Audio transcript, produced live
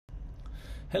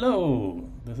Hello,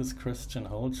 this is Christian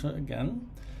Holzer again.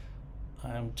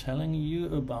 I'm telling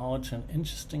you about an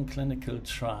interesting clinical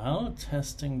trial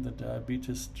testing the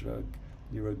diabetes drug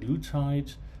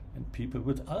Liraglutide in people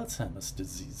with Alzheimer's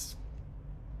disease.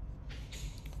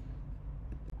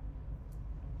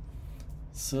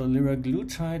 So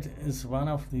Liraglutide is one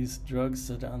of these drugs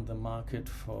that are on the market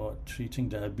for treating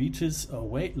diabetes or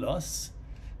weight loss,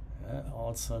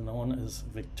 also known as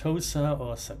Victoza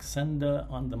or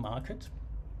Saxenda on the market.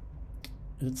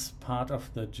 It's part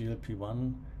of the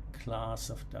GLP-1 class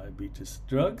of diabetes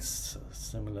drugs,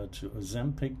 similar to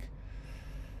Ozempic.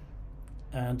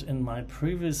 And in my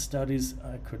previous studies,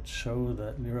 I could show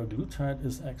that liraglutide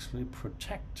is actually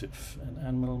protective in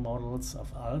animal models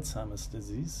of Alzheimer's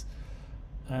disease.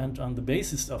 And on the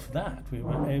basis of that, we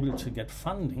were able to get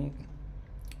funding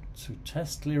to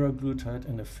test liraglutide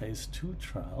in a phase 2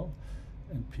 trial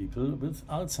in people with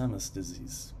Alzheimer's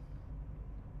disease.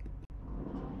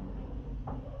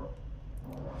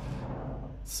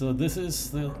 So this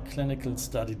is the clinical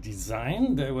study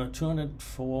design. There were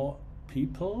 204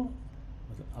 people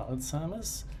with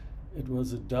Alzheimer's. It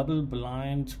was a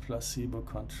double-blind,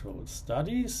 placebo-controlled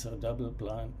study. So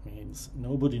double-blind means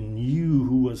nobody knew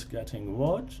who was getting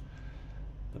what.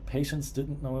 The patients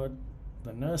didn't know it,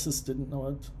 the nurses didn't know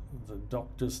it, the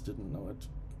doctors didn't know it.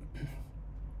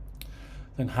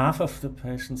 Then half of the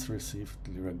patients received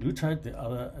liraglutide, the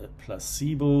other a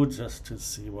placebo, just to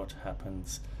see what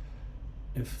happens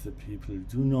if the people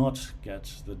do not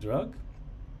get the drug.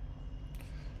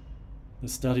 The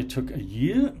study took a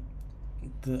year.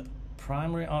 The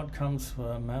primary outcomes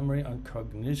were memory and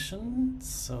cognition.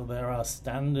 So there are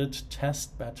standard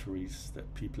test batteries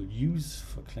that people use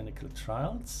for clinical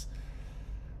trials.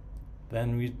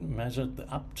 Then we measured the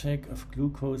uptake of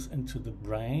glucose into the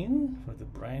brain for the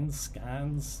brain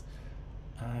scans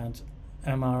and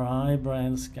MRI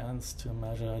brain scans to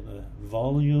measure the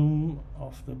volume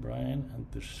of the brain and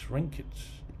the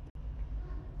shrinkage.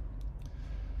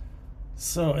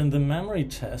 So in the memory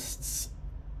tests,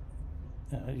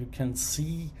 you can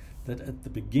see that at the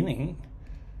beginning,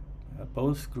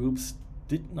 both groups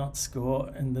did not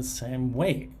score in the same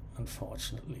way,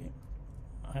 unfortunately.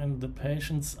 And the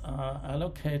patients are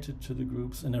allocated to the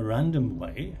groups in a random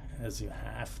way, as you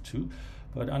have to.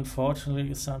 But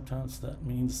unfortunately, sometimes that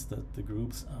means that the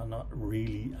groups are not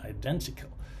really identical.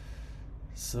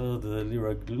 So the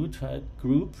liraglutide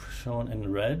group, shown in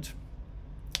red,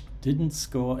 didn't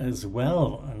score as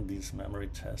well on these memory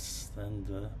tests than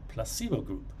the placebo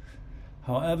group.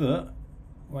 However,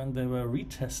 when they were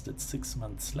retested 6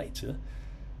 months later,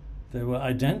 they were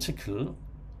identical.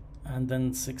 And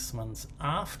then 6 months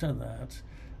after that,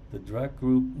 the drug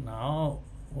group now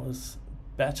was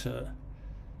better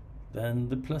than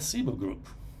the placebo group.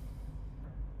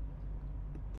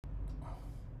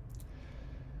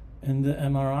 In the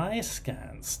MRI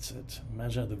scans that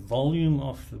measure the volume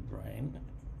of the brain,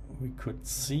 we could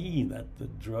see that the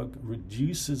drug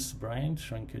reduces brain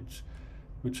shrinkage,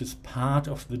 which is part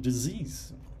of the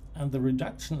disease. And the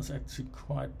reduction is actually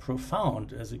quite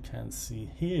profound, as you can see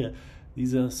here.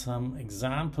 These are some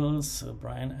examples of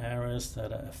brain areas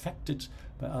that are affected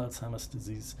by Alzheimer's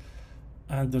disease.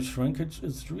 And the shrinkage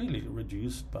is really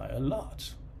reduced by a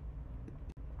lot.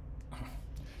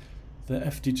 The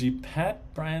FDG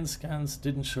PET brain scans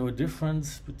didn't show a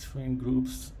difference between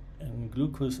groups in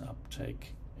glucose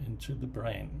uptake into the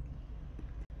brain.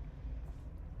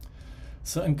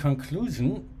 So in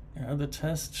conclusion, the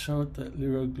test showed that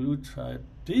liraglutide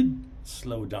did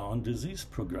slow down disease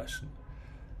progression.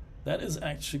 That is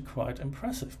actually quite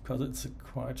impressive because it's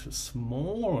quite a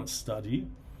small study,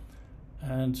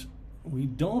 and we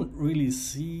don't really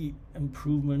see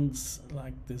improvements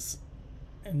like this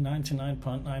in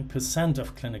 99.9%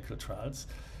 of clinical trials.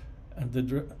 And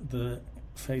the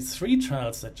phase 3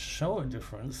 trials that show a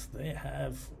difference, they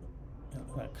have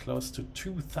close to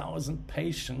 2,000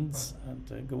 patients, and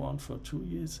they go on for 2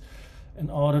 years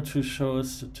in order to show a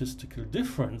statistical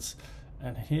difference.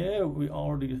 And here we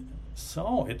already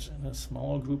saw it in a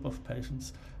small group of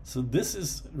patients. So this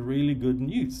is really good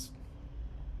news.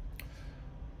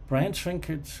 Brain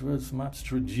shrinkage was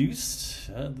much reduced.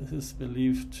 This is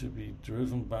believed to be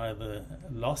driven by the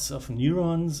loss of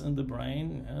neurons in the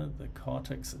brain. The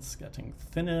cortex is getting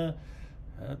thinner.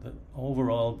 The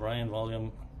overall brain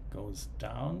volume goes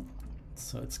down.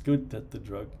 So it's good that the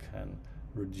drug can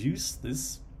reduce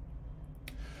this.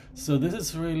 So this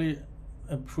is really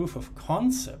a proof of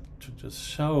concept to just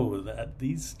show that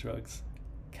these drugs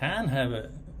can have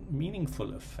a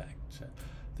meaningful effect.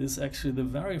 This is actually the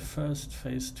very first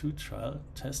phase 2 trial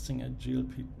testing a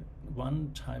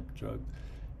GLP-1 type drug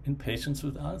in patients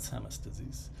with Alzheimer's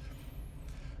disease.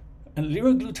 And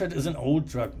liraglutide is an old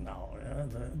drug now.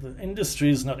 The industry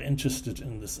is not interested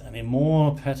in this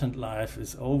anymore. Patent life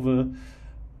is over.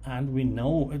 And we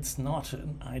know it's not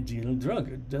an ideal drug.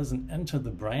 It doesn't enter the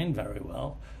brain very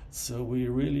well. So we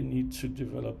really need to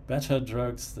develop better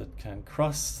drugs that can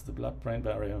cross the blood-brain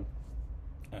barrier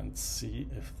and see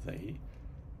if they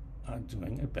are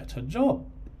doing a better job.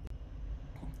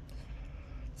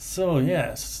 So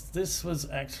yes, this was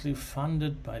actually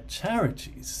funded by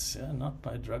charities, not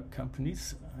by drug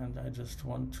companies. And I just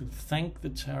want to thank the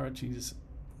charities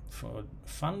for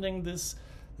funding this.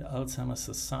 The Alzheimer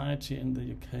Society in the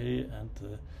UK and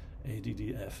the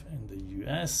ADDF in the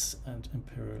US and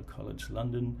Imperial College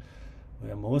London,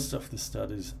 where most of the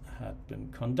studies had been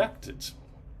conducted.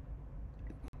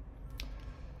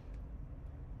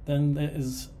 Then there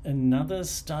is another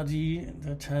study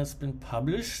that has been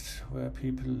published where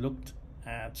people looked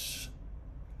at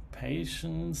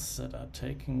patients that are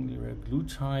taking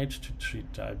liraglutide to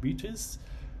treat diabetes,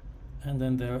 and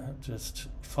then they just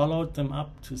followed them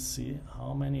up to see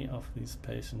how many of these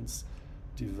patients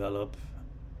develop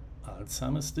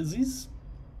Alzheimer's disease.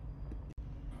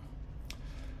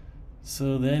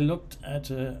 So they looked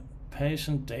at a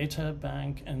patient data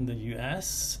bank in the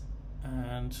US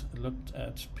and looked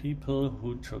at people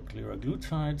who took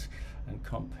liraglutide and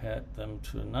compared them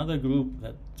to another group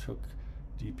that took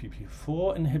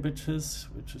DPP-4 inhibitors,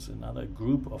 which is another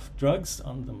group of drugs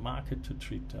on the market to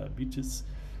treat diabetes.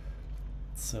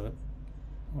 So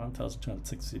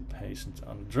 1,260 patients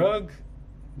on drug,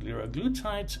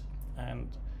 liraglutide, and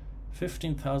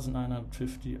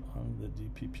 15,950 on the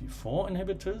DPP-4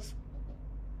 inhibitors.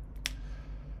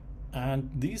 And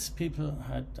these people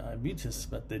had diabetes,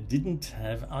 but they didn't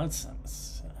have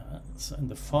Alzheimer's. So in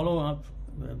the follow-up,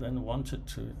 they then wanted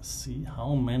to see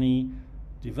how many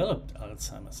developed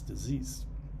Alzheimer's disease.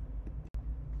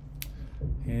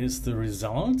 Here's the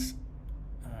result,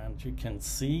 and you can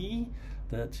see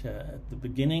that at the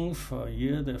beginning for a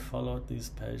year they followed these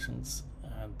patients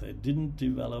and they didn't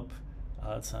develop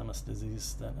Alzheimer's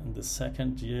disease. Then in the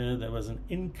second year there was an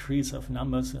increase of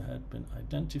numbers who had been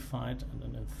identified, and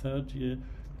in the third year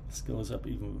this goes up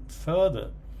even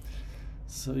further.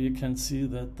 So you can see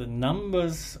that the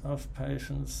numbers of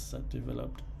patients that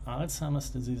developed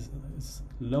Alzheimer's disease is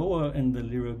lower in the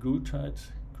liraglutide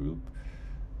group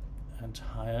and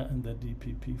higher in the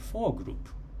DPP-4 group.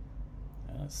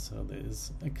 So there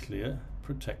is a clear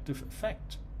protective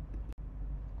effect.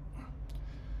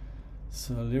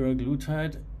 So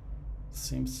liraglutide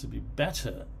seems to be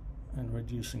better in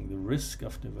reducing the risk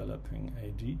of developing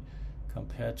AD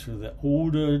compared to the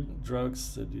older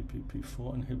drugs, the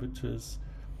DPP-4 inhibitors.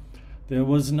 There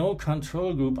was no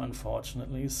control group,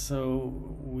 unfortunately, so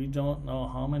we don't know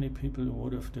how many people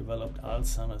would have developed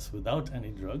Alzheimer's without any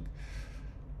drug.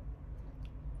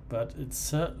 But it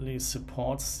certainly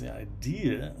supports the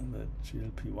idea that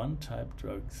GLP-1 type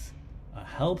drugs are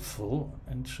helpful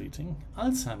in treating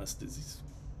Alzheimer's disease.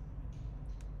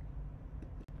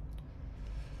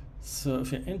 So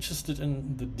if you're interested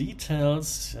in the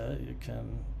details, you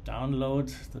can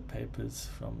download the papers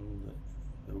from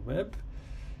the web.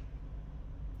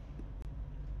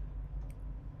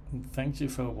 And thank you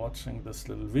for watching this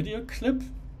little video clip.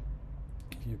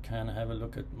 You can have a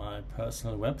look at my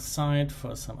personal website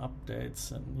for some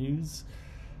updates and news.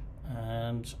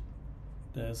 And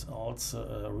there's also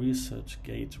a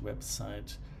ResearchGate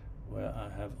website where I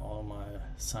have all my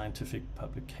scientific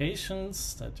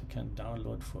publications that you can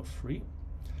download for free.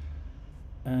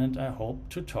 And I hope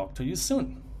to talk to you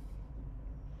soon.